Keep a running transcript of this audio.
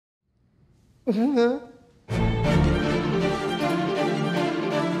It's a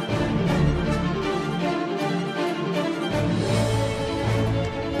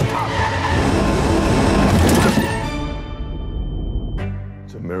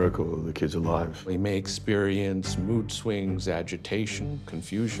miracle the kid's alive. We may experience mood swings, agitation,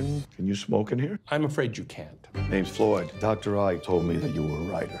 confusion. Can you smoke in here? I'm afraid you can't. Name's Floyd. Dr. I told me that you were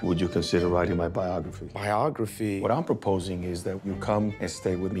a writer. Would you consider writing my biography? Biography? What I'm proposing is that you come and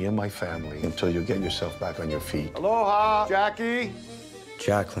stay with me and my family until you get yourself back on your feet. Aloha, Jackie.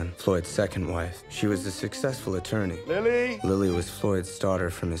 Jacqueline, Floyd's second wife. She was a successful attorney. Lily. Lily was Floyd's daughter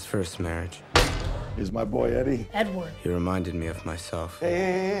from his first marriage. Here's my boy, Eddie. Edward. He reminded me of myself.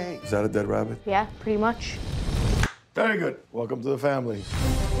 Hey. Is that a dead rabbit? Yeah, pretty much. Very good. Welcome to the family.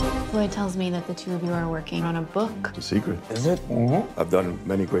 Floyd tells me that the two of you are working on a book. It's a secret. Is it? Mm-hmm. I've done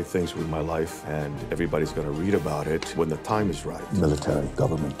many great things with my life, and everybody's going to read about it when the time is right. Military,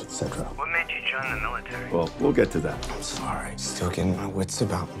 government, etc. What made you join the military? Well, we'll get to that. I'm sorry. Still getting my wits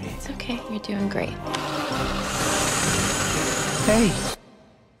about me. It's okay, you're doing great. Hey,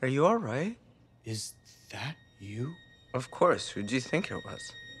 are you all right? Is that you? Of course. Who do you think it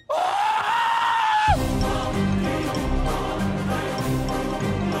was?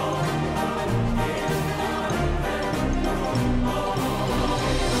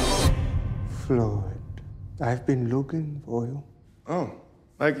 Floyd, I've been looking for you. Oh,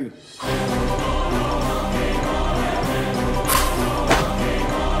 thank you.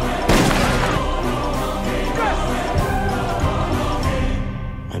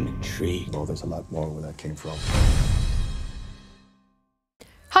 I'm intrigued. Oh, there's a lot more where that came from.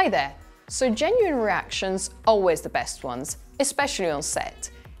 Hi there. So genuine reactions are always the best ones, especially on set.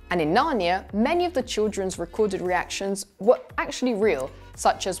 And in Narnia, many of the children's recorded reactions were actually real,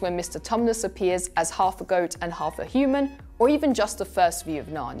 such as when Mr. Tumnus appears as half a goat and half a human, or even just the first view of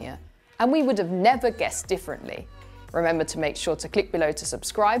Narnia. And we would have never guessed differently. Remember to make sure to click below to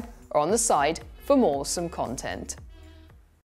subscribe, or on the side for more awesome content.